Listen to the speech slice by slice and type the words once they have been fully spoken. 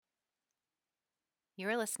You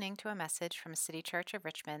are listening to a message from City Church of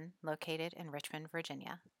Richmond, located in Richmond,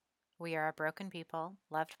 Virginia. We are a broken people,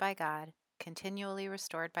 loved by God, continually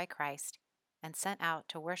restored by Christ, and sent out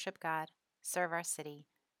to worship God, serve our city,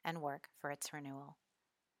 and work for its renewal.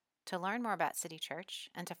 To learn more about City Church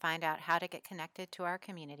and to find out how to get connected to our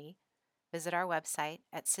community, visit our website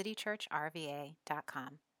at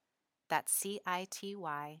citychurchrva.com. That's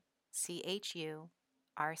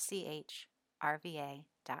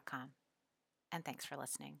citychurchrva.com. And thanks for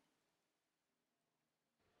listening.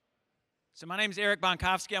 So my name is Eric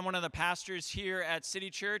Bonkowski. I'm one of the pastors here at City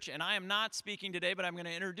Church, and I am not speaking today, but I'm going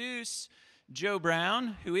to introduce Joe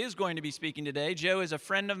Brown, who is going to be speaking today. Joe is a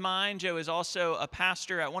friend of mine. Joe is also a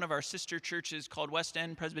pastor at one of our sister churches called West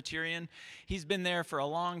End Presbyterian. He's been there for a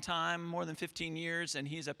long time, more than 15 years, and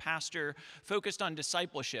he's a pastor focused on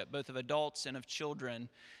discipleship, both of adults and of children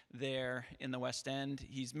there in the West End.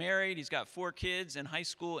 He's married, he's got 4 kids in high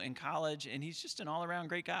school and college, and he's just an all-around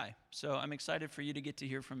great guy. So I'm excited for you to get to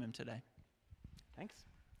hear from him today. Thanks.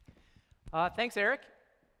 Thanks, Eric.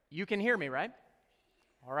 You can hear me, right?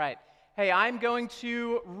 All right. Hey, I'm going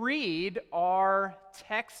to read our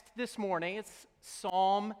text this morning. It's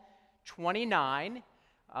Psalm 29.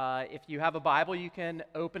 If you have a Bible, you can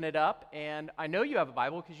open it up. And I know you have a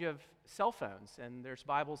Bible because you have cell phones, and there's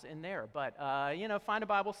Bibles in there. But, find a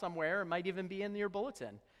Bible somewhere. It might even be in your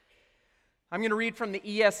bulletin. I'm going to read from the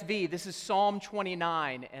ESV. This is Psalm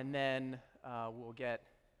 29, and then we'll get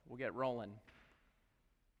rolling.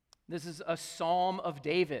 This is a psalm of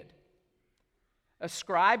David.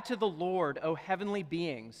 Ascribe to the Lord, O heavenly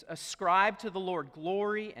beings. Ascribe to the Lord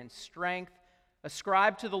glory and strength.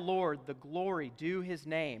 Ascribe to the Lord the glory due his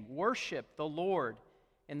name. Worship the Lord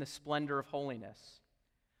in the splendor of holiness.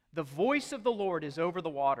 The voice of the Lord is over the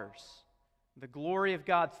waters. The glory of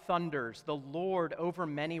God thunders, the Lord over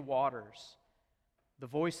many waters. The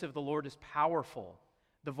voice of the Lord is powerful.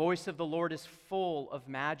 The voice of the Lord is full of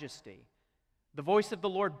majesty. The voice of the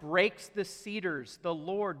Lord breaks the cedars. The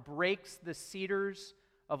Lord breaks the cedars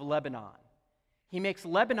of Lebanon. He makes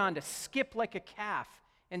Lebanon to skip like a calf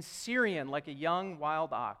and Syrian like a young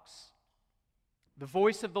wild ox. The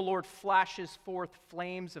voice of the Lord flashes forth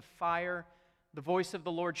flames of fire. The voice of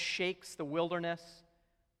the Lord shakes the wilderness.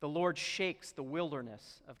 The Lord shakes the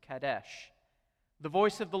wilderness of Kadesh. The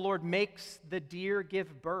voice of the Lord makes the deer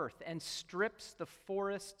give birth and strips the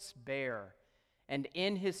forests bare. And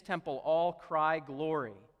in his temple all cry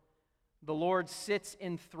glory. The Lord sits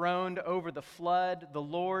enthroned over the flood. The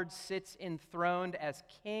Lord sits enthroned as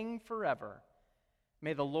king forever.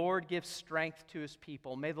 May the Lord give strength to his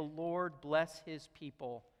people. May the Lord bless his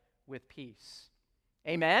people with peace.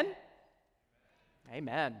 Amen?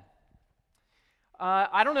 Amen.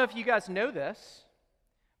 I don't know if you guys know this,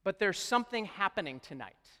 but there's something happening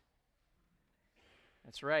tonight.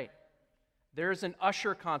 That's right. There's an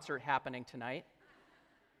Usher concert happening tonight,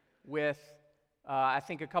 with, I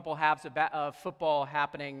think, a couple halves of football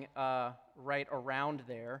happening right around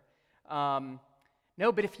there. No,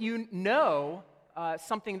 but if you know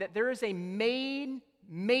something, that there is a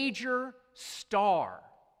major star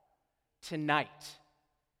tonight.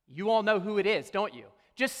 You all know who it is, don't you?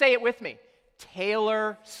 Just say it with me.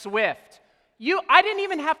 Taylor Swift. I didn't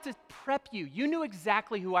even have to prep you. You knew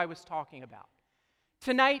exactly who I was talking about.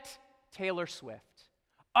 Tonight, Taylor Swift.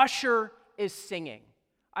 Usher is singing.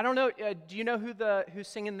 I don't know, do you know who's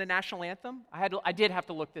singing the national anthem? I did have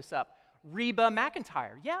to look this up. Reba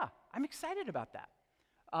McEntire. Yeah, I'm excited about that.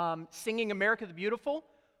 Singing America the Beautiful,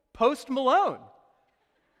 Post Malone.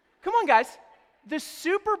 Come on, guys. The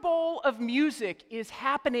Super Bowl of music is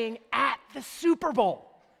happening at the Super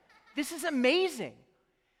Bowl. This is amazing.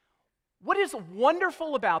 What is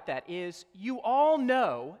wonderful about that is you all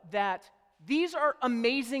know that these are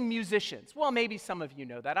amazing musicians. Well, maybe some of you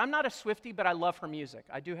know that. I'm not a Swiftie, but I love her music.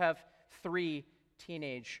 I do have 3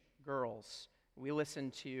 teenage girls. We listen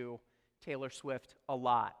to Taylor Swift a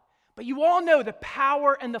lot. But you all know the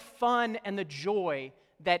power and the fun and the joy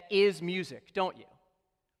that is music, don't you?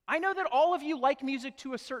 I know that all of you like music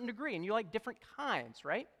to a certain degree, and you like different kinds,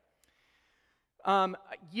 right?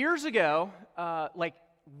 Years ago, like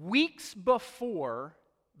weeks before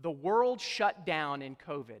the world shut down in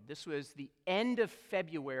COVID. This was the end of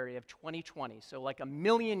February of 2020, so like a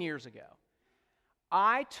million years ago.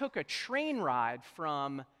 I took a train ride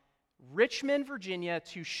from Richmond, Virginia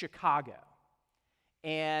to Chicago.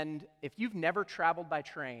 And if you've never traveled by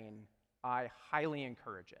train, I highly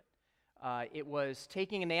encourage it. It was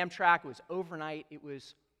taking an Amtrak. It was overnight. It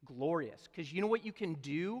was glorious. Because you know what you can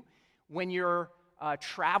do when you're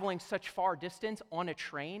traveling such far distance on a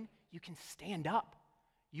train? You can stand up.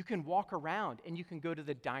 You can walk around, and you can go to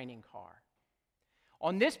the dining car.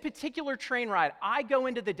 On this particular train ride, I go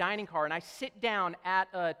into the dining car and I sit down at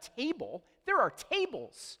a table. There are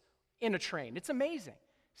tables in a train. It's amazing.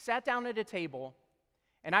 Sat down at a table,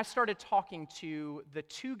 and I started talking to the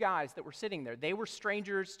two guys that were sitting there. They were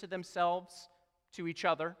strangers to themselves, to each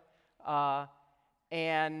other,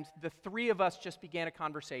 and the three of us just began a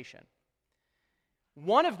conversation.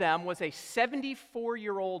 One of them was a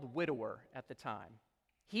 74-year-old widower at the time.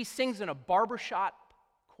 He sings in a barbershop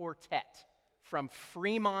quartet from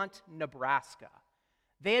Fremont, Nebraska.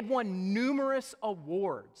 They had won numerous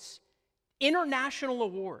awards, international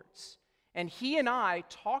awards, and he and I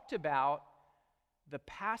talked about the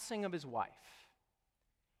passing of his wife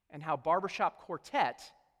and how Barbershop Quartet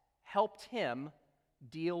helped him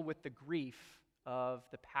deal with the grief of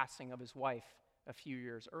the passing of his wife a few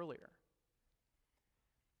years earlier.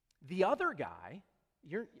 The other guy,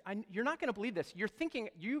 you're not going to believe this. You're thinking,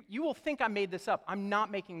 you will think I made this up. I'm not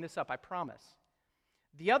making this up, I promise.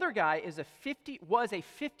 The other guy was a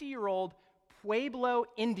 50-year-old Pueblo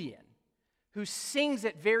Indian who sings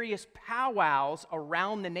at various powwows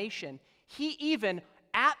around the nation. He even,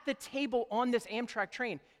 at the table on this Amtrak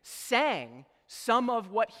train, sang some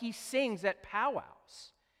of what he sings at powwows.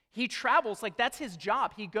 He travels, like that's his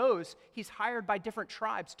job. He's hired by different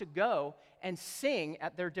tribes to go and sing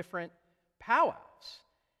at their different powwows.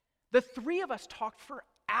 The three of us talked for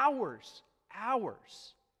hours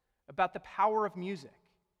about the power of music.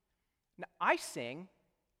 Now, I sing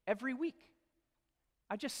every week.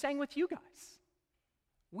 I just sang with you guys.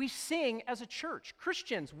 We sing as a church.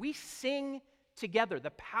 Christians, we sing together.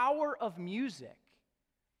 The power of music,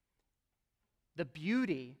 the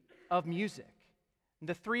beauty of music. And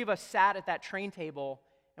the three of us sat at that train table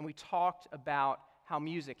and we talked about how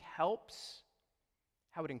music helps,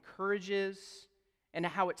 how it encourages, and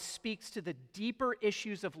how it speaks to the deeper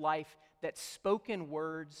issues of life that spoken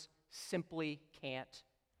words simply can't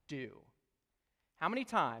do. How many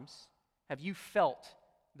times have you felt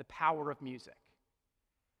the power of music?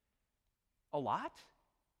 A lot?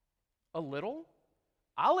 A little?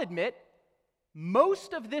 I'll admit,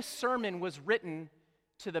 most of this sermon was written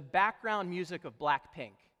to the background music of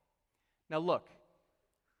Blackpink. Now look,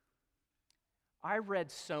 I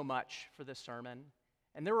read so much for this sermon,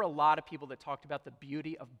 and there were a lot of people that talked about the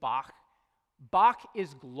beauty of Bach. Bach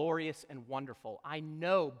is glorious and wonderful. I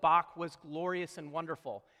know Bach was glorious and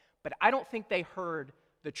wonderful, but I don't think they heard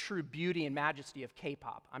the true beauty and majesty of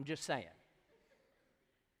K-pop. I'm just saying.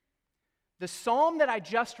 The psalm that I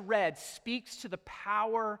just read speaks to the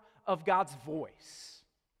power of God's voice.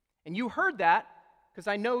 And you heard that because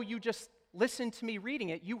I know you just listened to me reading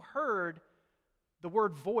it. You heard the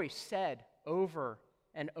word voice said over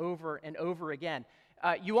and over and over again.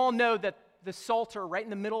 You all know that the Psalter, right in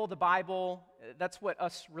the middle of the Bible, that's what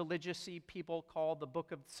us religious-y people call the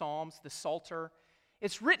book of Psalms, the Psalter.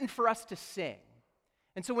 It's written for us to sing.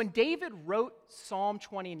 And so when David wrote Psalm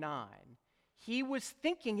 29, he was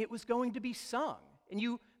thinking it was going to be sung.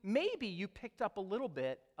 And maybe you picked up a little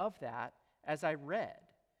bit of that as I read.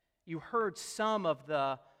 You heard some of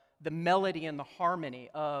the melody and the harmony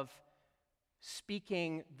of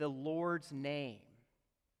speaking the Lord's name,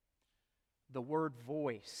 the word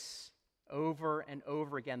voice, over and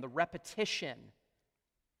over again, the repetition.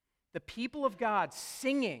 The people of God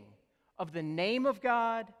singing of the name of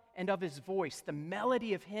God and of his voice, the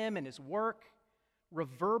melody of him and his work,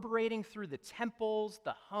 reverberating through the temples,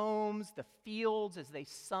 the homes, the fields as they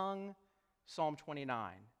sung Psalm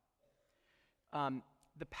 29.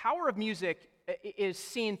 The power of music is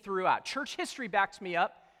seen throughout. Church history backs me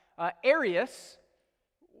up. Arius,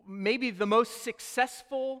 maybe the most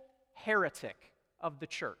successful heretic of the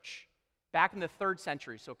church, back in the 3rd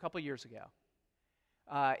century, so a couple years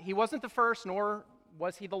ago. He wasn't the first, nor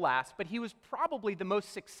was he the last, but he was probably the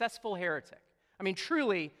most successful heretic. I mean,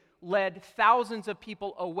 truly led thousands of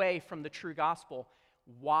people away from the true gospel.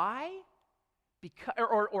 Why? Because,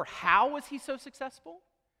 or how was he so successful?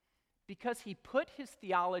 Because he put his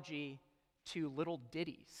theology to little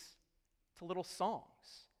ditties, to little songs.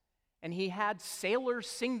 And he had sailors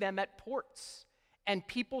sing them at ports. And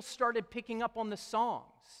people started picking up on the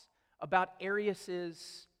songs about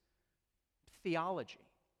Arius's theology.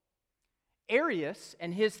 Arius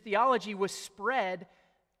and his theology was spread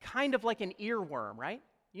kind of like an earworm, right?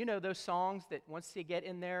 You know those songs that once they get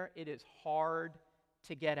in there, it is hard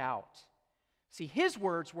to get out. See, his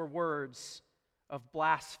words were words of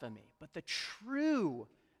blasphemy, but the true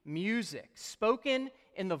music spoken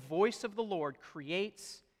in the voice of the Lord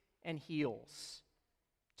creates and heals,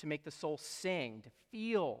 to make the soul sing, to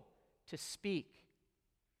feel, to speak.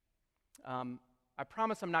 I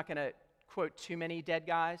promise I'm not going to quote too many dead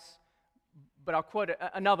guys, but I'll quote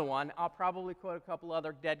another one. I'll probably quote a couple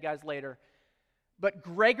other dead guys later. But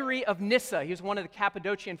Gregory of Nyssa, he was one of the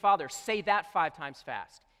Cappadocian fathers, say that 5 times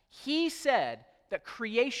fast. He said that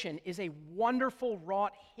creation is a wonderful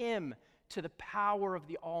wrought hymn to the power of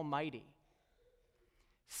the Almighty.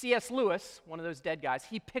 C.S. Lewis, one of those dead guys,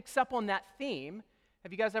 he picks up on that theme.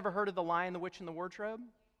 Have you guys ever heard of The Lion, the Witch, and the Wardrobe?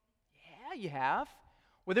 Yeah, you have.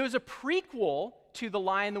 Well, there was a prequel to The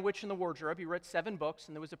Lion, the Witch, and the Wardrobe. He wrote 7 books,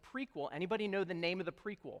 and there was a prequel. Anybody know the name of the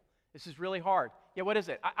prequel? This is really hard. Yeah, what is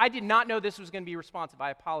it? I did not know this was going to be responsive.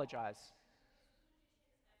 I apologize.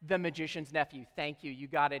 The Magician's Nephew. Thank you. You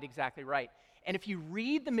got it exactly right. And if you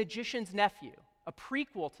read The Magician's Nephew, a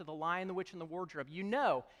prequel to The Lion, the Witch, and the Wardrobe, you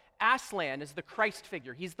know Aslan is the Christ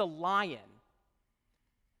figure. He's the lion.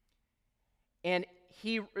 And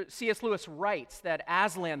C.S. Lewis writes that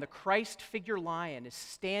Aslan, the Christ figure lion, is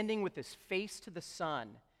standing with his face to the sun.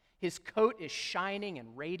 His coat is shining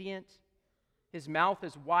and radiant. His mouth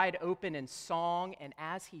is wide open in song, and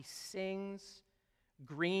as he sings,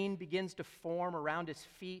 green begins to form around his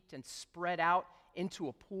feet and spread out into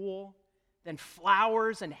a pool. Then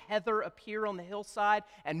flowers and heather appear on the hillside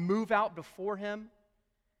and move out before him.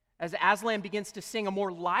 As Aslan begins to sing a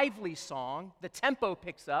more lively song, the tempo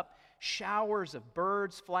picks up. Showers of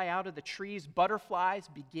birds fly out of the trees. Butterflies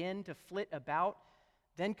begin to flit about.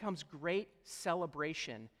 Then comes great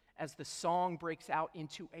celebration as the song breaks out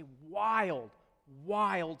into a wild,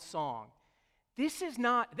 wild song. This is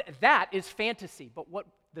not, that is fantasy, but what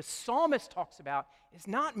the psalmist talks about is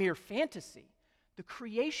not mere fantasy. The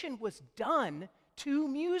creation was done to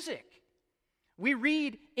music. We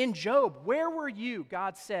read in Job, "Where were you,"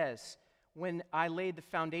 God says, "when I laid the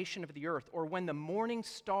foundation of the earth, or when the morning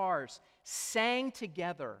stars sang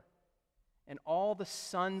together and all the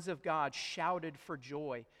sons of God shouted for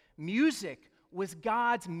joy?" Music was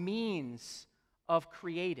God's means of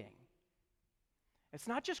creating. It's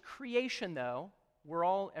not just creation, though.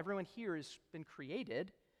 Everyone here has been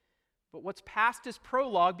created. But what's past is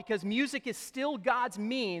prologue, because music is still God's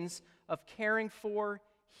means of caring for,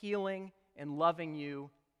 healing, and loving you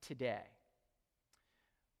today.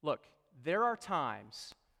 Look, there are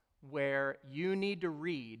times where you need to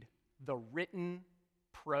read the written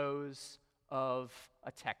prose of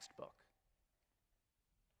a textbook.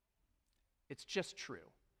 It's just true.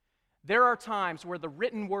 There are times where the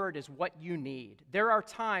written word is what you need. There are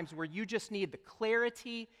times where you just need the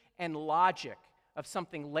clarity and logic of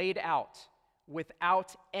something laid out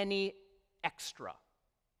without any extra.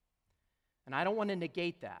 And I don't want to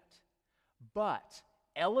negate that. But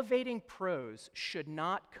elevating prose should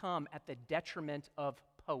not come at the detriment of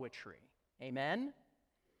poetry. Amen?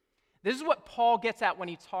 This is what Paul gets at when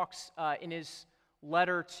he talks in his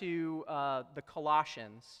letter to the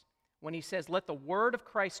Colossians, when he says, "Let the word of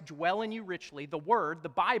Christ dwell in you richly," the word, the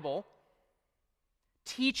Bible,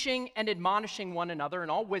 teaching and admonishing one another in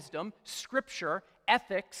all wisdom, scripture,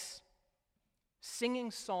 ethics, singing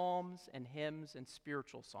psalms and hymns and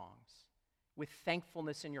spiritual songs with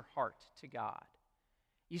thankfulness in your heart to God.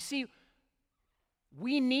 You see,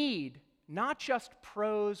 we need not just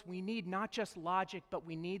prose, we need not just logic, but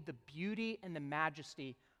we need the beauty and the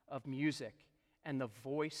majesty of music and the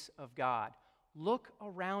voice of God. Look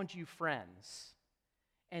around you, friends,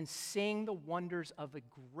 and sing the wonders of a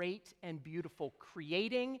great and beautiful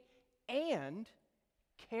creating and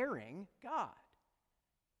caring God.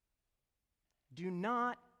 Do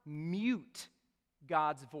not mute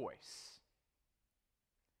God's voice.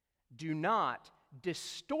 Do not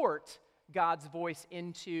distort God's voice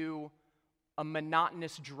into a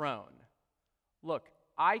monotonous drone. Look,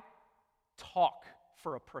 I talk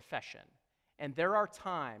for a profession, and there are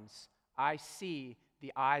times I see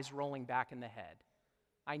the eyes rolling back in the head.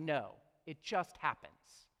 I know, it just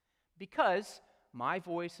happens, because my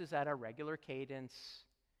voice is at a regular cadence,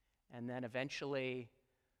 and then eventually,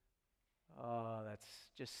 that's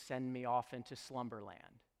just send me off into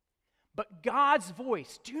slumberland. But God's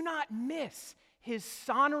voice, do not miss his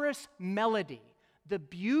sonorous melody, the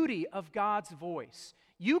beauty of God's voice.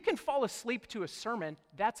 You can fall asleep to a sermon,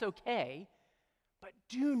 that's okay, but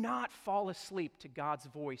do not fall asleep to God's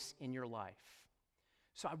voice in your life.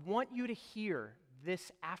 So I want you to hear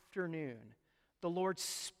this afternoon, the Lord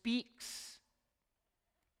speaks.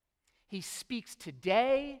 He speaks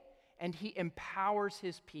today, and he empowers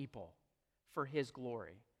his people for his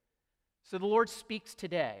glory. So the Lord speaks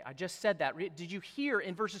today. I just said that. Did you hear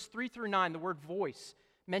in verses 3 through 9 the word voice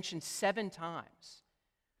mentioned 7 times?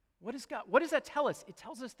 What does that tell us? It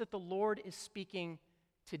tells us that the Lord is speaking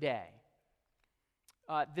today.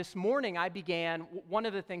 This morning I began, one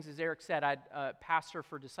of the things, as Eric said, I'm pastor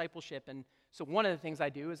for discipleship, and so one of the things I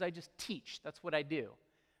do is I just teach. That's what I do.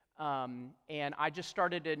 And I just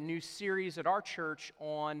started a new series at our church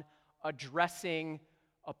on addressing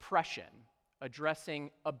oppression,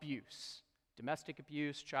 addressing abuse, domestic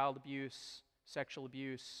abuse, child abuse, sexual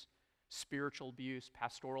abuse, spiritual abuse,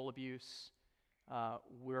 pastoral abuse.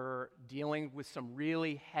 We're dealing with some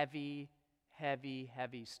really heavy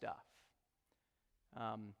stuff.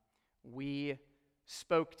 We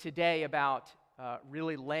spoke today about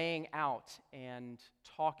really laying out and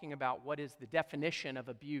talking about what is the definition of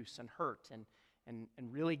abuse and hurt and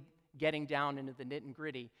really getting down into the nit and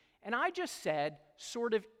gritty. And I just said,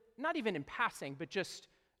 sort of, not even in passing, but just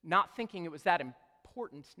not thinking it was that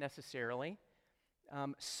important necessarily,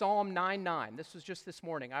 Psalm 9:9. This was just this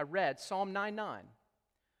morning. I read Psalm 9:9.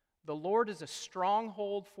 The Lord is a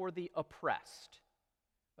stronghold for the oppressed,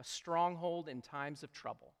 a stronghold in times of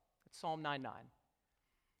trouble. That's Psalm 9:9.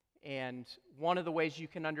 And one of the ways you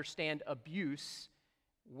can understand abuse,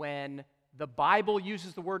 when the Bible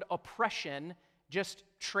uses the word oppression, just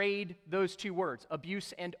trade those two words.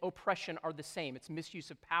 Abuse and oppression are the same. It's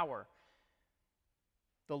misuse of power.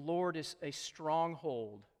 The Lord is a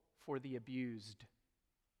stronghold for the abused,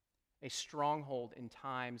 a stronghold in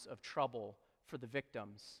times of trouble for the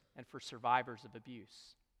victims and for survivors of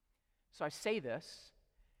abuse. So I say this,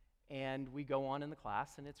 and we go on in the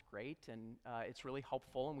class, and it's great, and it's really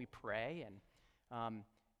helpful, and we pray, and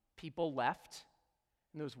people left,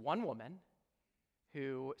 and there was one woman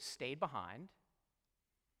who stayed behind,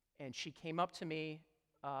 and she came up to me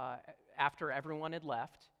after everyone had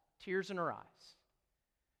left, tears in her eyes,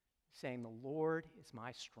 saying, "The Lord is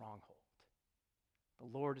my stronghold. The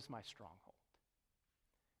Lord is my stronghold."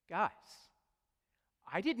 Guys,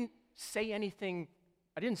 I didn't say anything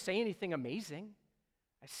amazing.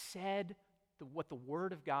 I said what the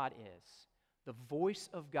Word of God is. The voice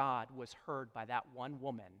of God was heard by that one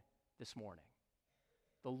woman this morning.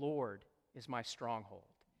 The Lord is my stronghold.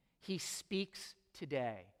 He speaks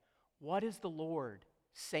today. What is the Lord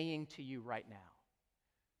saying to you right now?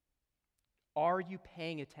 Are you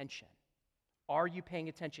paying attention? Are you paying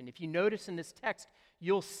attention? If you notice in this text,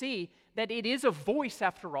 you'll see that it is a voice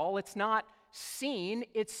after all. It's not seen,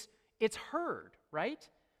 it's heard, right?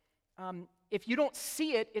 If you don't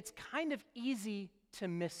see it, it's kind of easy to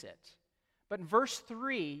miss it. But in verse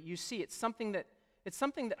 3, you see it's something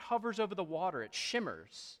that hovers over the water. It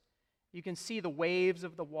shimmers. You can see the waves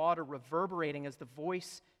of the water reverberating as the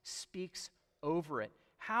voice speaks over it.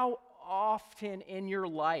 How often in your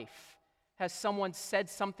life has someone said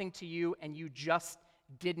something to you and you just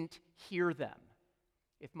didn't hear them?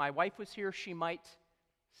 If my wife was here, she might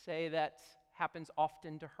say that happens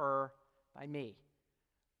often to her by me.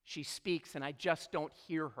 She speaks and I just don't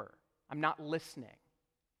hear her. I'm not listening.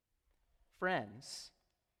 Friends,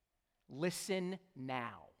 listen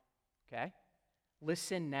now, okay?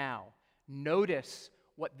 Listen now. Notice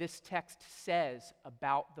what this text says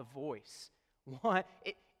about the voice.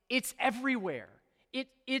 It's everywhere.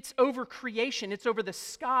 It's over creation. It's over the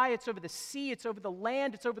sky. It's over the sea. It's over the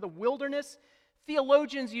land. It's over the wilderness.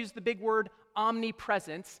 Theologians use the big word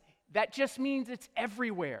omnipresence. That just means it's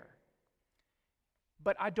everywhere.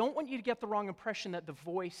 But I don't want you to get the wrong impression that the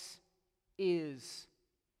voice is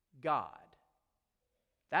God.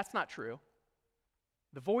 That's not true.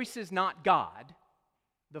 The voice is not God.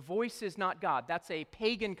 The voice is not God. That's a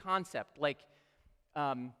pagan concept, like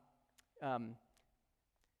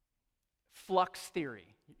flux theory.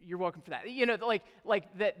 You're welcome for that. You know,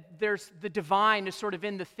 like that. There's the divine is sort of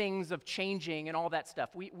in the things of changing and all that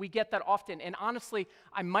stuff. We get that often, and honestly,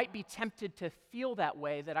 I might be tempted to feel that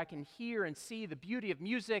way. That I can hear and see the beauty of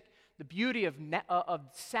music, the beauty of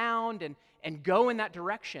sound, and go in that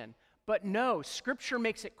direction. But no, Scripture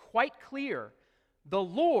makes it quite clear. The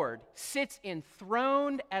Lord sits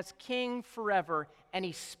enthroned as King forever, and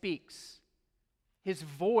He speaks. His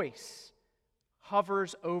voice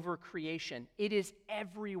hovers over creation. It is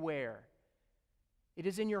everywhere. It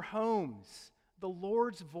is in your homes. The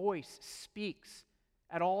Lord's voice speaks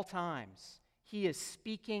at all times. He is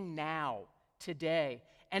speaking now, today.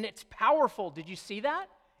 And it's powerful. Did you see that?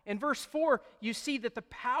 In verse 4, you see that the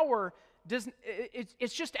power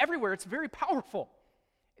it's just everywhere. It's very powerful.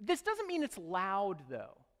 This doesn't mean it's loud,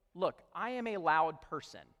 though. Look, I am a loud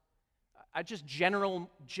person. I just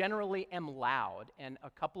generally am loud, and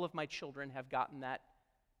a couple of my children have gotten that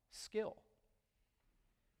skill.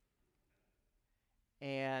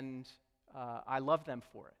 And I love them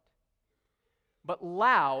for it. But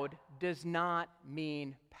loud does not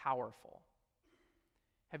mean powerful.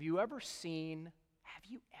 Have you ever seen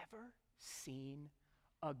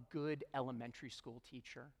a good elementary school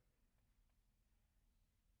teacher?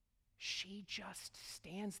 She just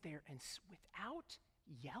stands there and without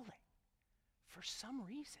yelling, for some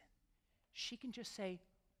reason, she can just say,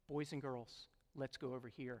 boys and girls, let's go over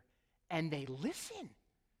here. And they listen.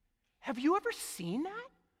 Have you ever seen that?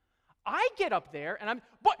 I get up there and I'm,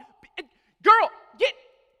 boy, girl, get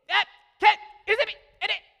that,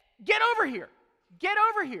 get over here. Get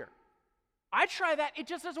over here. I try that, it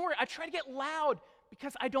just doesn't work. I try to get loud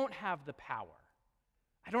because I don't have the power.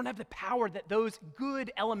 I don't have the power that those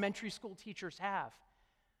good elementary school teachers have.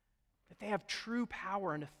 That they have true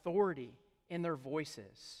power and authority in their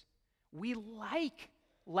voices. We like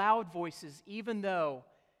loud voices even though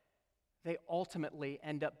they ultimately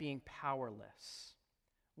end up being powerless.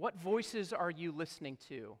 What voices are you listening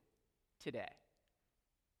to today?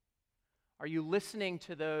 Are you listening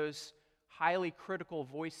to those highly critical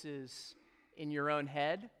voices in your own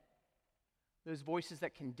head? Those voices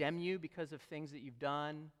that condemn you because of things that you've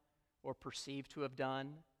done or perceive to have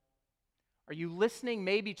done? Are you listening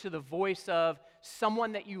maybe to the voice of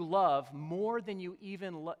someone that you love more than you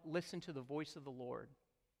even listen to the voice of the Lord?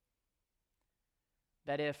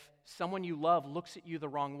 That if someone you love looks at you the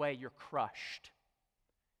wrong way, you're crushed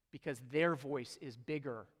because their voice is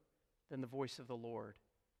bigger than the voice of the Lord.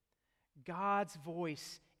 God's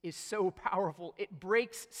voice is so powerful, it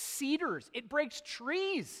breaks cedars, it breaks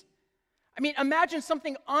trees. I mean, imagine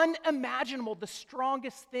something unimaginable, the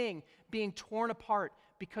strongest thing being torn apart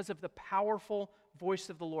because of the powerful voice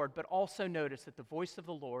of the Lord. But also notice that the voice of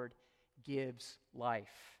the Lord gives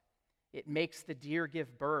life. It makes the deer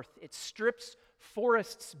give birth. It strips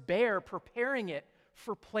forests bare, preparing it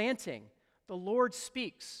for planting. The Lord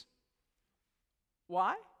speaks.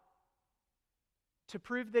 Why? To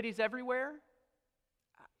prove that He's everywhere?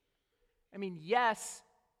 I mean, yes,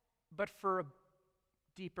 but for a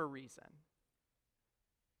deeper reason.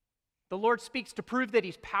 The Lord speaks to prove that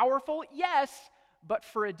He's powerful? Yes, but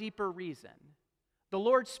for a deeper reason. The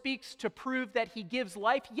Lord speaks to prove that He gives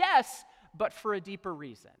life? Yes, but for a deeper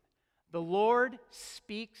reason. The Lord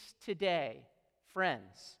speaks today,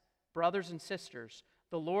 friends, brothers and sisters,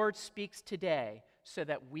 the Lord speaks today so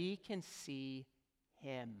that we can see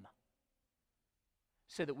Him,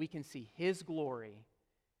 so that we can see His glory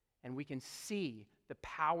and we can see the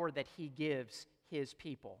power that He gives His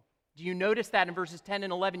people. Do you notice that in verses 10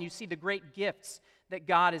 and 11? You see the great gifts that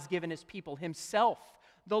God has given His people. Himself,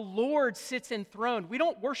 the Lord sits enthroned. We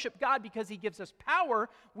don't worship God because He gives us power.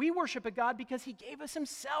 We worship a God because He gave us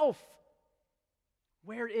Himself.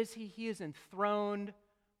 Where is He? He is enthroned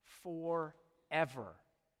forever.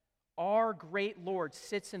 Our great Lord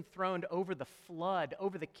sits enthroned over the flood,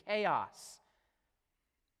 over the chaos.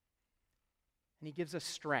 And He gives us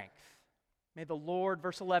strength. May the Lord,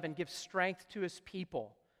 verse 11, give strength to His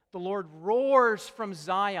people. The Lord roars from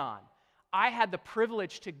Zion. I had the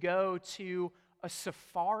privilege to go to a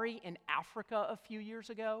safari in Africa a few years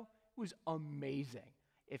ago. It was amazing.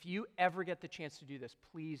 If you ever get the chance to do this,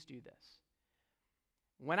 please do this.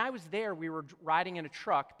 When I was there, we were riding in a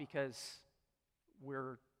truck because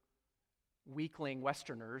we're weakling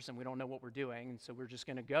Westerners and we don't know what we're doing, and so we're just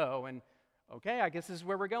going to go, and okay, I guess this is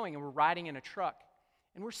where we're going, and we're riding in a truck.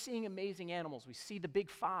 And we're seeing amazing animals. We see the big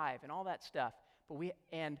five and all that stuff. But we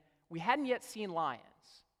hadn't yet seen lions.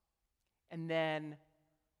 And then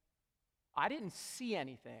I didn't see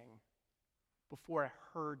anything before I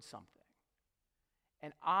heard something.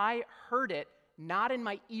 And I heard it not in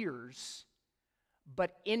my ears,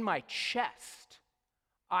 but in my chest.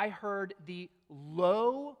 I heard the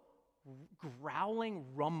low, growling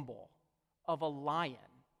rumble of a lion.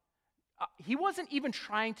 He wasn't even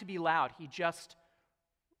trying to be loud. He just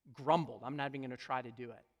grumbled. I'm not even going to try to do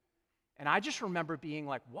it. And I just remember being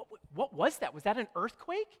like, what was that? Was that an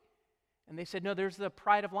earthquake? And they said, no, there's the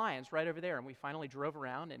Pride of Lions right over there. And we finally drove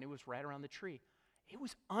around, and it was right around the tree. It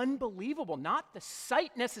was unbelievable. Not the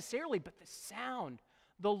sight necessarily, but the sound.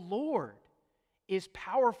 The Lord is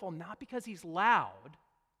powerful not because He's loud,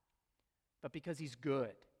 but because He's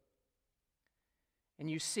good.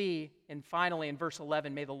 And you see, and finally in verse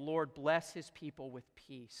 11, may the Lord bless His people with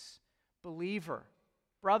peace. Believer,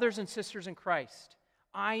 brothers and sisters in Christ,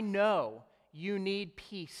 I know you need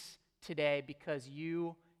peace today because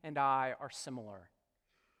you and I are similar.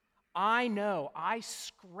 I know I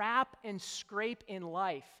scrap and scrape in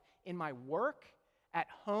life, in my work, at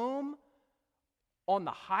home, on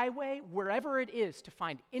the highway, wherever it is, to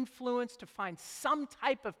find influence, to find some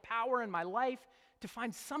type of power in my life, to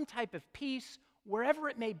find some type of peace, wherever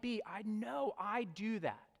it may be. I know I do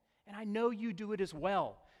that, and I know you do it as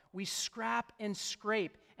well. We scrap and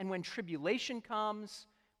scrape, and when tribulation comes,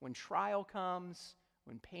 when trial comes,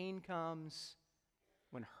 when pain comes,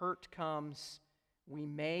 when hurt comes, we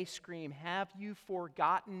may scream, "Have you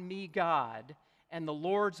forgotten me, God?" And the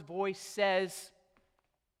Lord's voice says,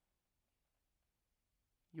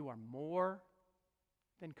 You are more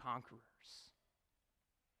than conquerors.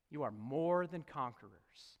 You are more than conquerors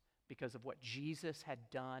because of what Jesus had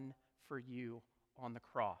done for you on the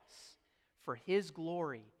cross. For his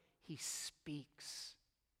glory, he speaks.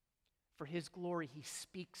 For his glory, he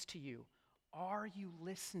speaks to you. Are you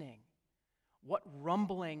listening? What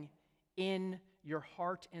rumbling in your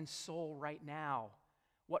heart and soul right now?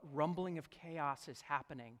 What rumbling of chaos is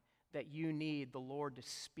happening that you need the Lord to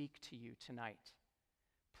speak to you tonight?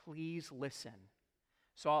 Please listen.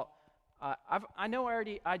 So I'm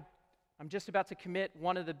just about to commit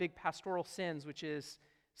one of the big pastoral sins, which is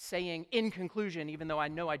saying in conclusion, even though I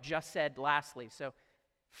know I just said lastly. So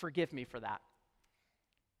forgive me for that.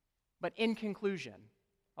 But in conclusion,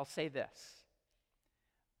 I'll say this.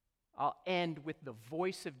 I'll end with the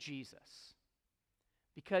voice of Jesus.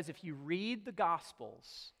 Because if you read the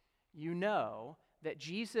Gospels, you know that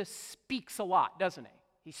Jesus speaks a lot, doesn't he?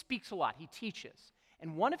 He speaks a lot. He teaches.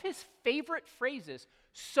 And one of his favorite phrases,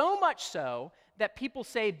 so much so that people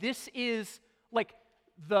say this is like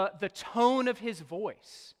the tone of his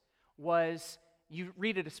voice, was, you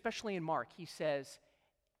read it especially in Mark, he says,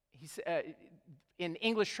 in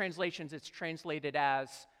English translations it's translated as,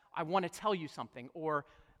 I want to tell you something, or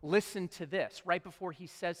listen to this, right before he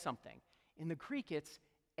says something. In the Greek it's,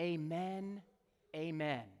 amen,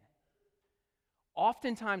 amen.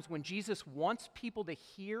 Oftentimes when Jesus wants people to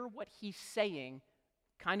hear what he's saying,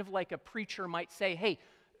 kind of like a preacher might say, hey,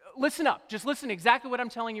 listen up, just listen to exactly what I'm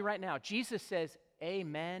telling you right now. Jesus says,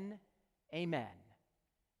 amen, amen.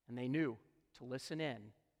 And they knew to listen in.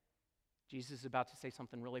 Jesus is about to say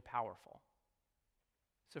something really powerful.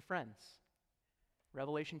 So friends,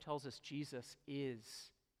 Revelation tells us Jesus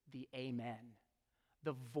is the amen.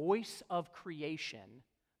 The voice of creation,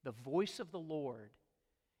 the voice of the Lord,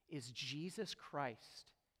 is Jesus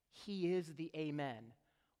Christ. He is the amen.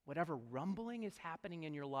 Whatever rumbling is happening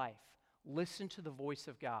in your life, listen to the voice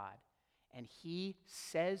of God, and he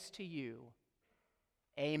says to you,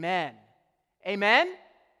 amen. Amen?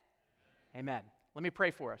 Amen. Let me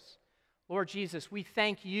pray for us. Lord Jesus, we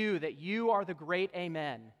thank you that you are the great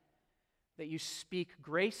amen, that you speak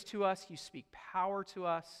grace to us, you speak power to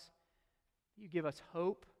us, you give us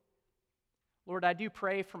hope. Lord, I do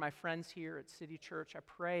pray for my friends here at City Church. I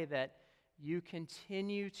pray that you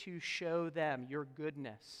continue to show them your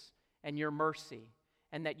goodness and your mercy,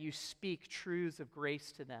 and that you speak truths of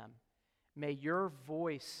grace to them. May your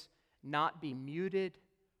voice not be muted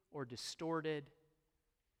or distorted,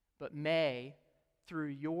 but may, through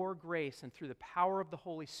your grace and through the power of the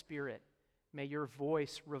Holy Spirit, may your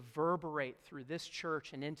voice reverberate through this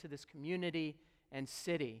church and into this community and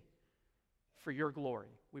city for your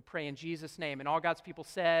glory. We pray in Jesus' name. And all God's people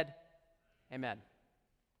said, amen.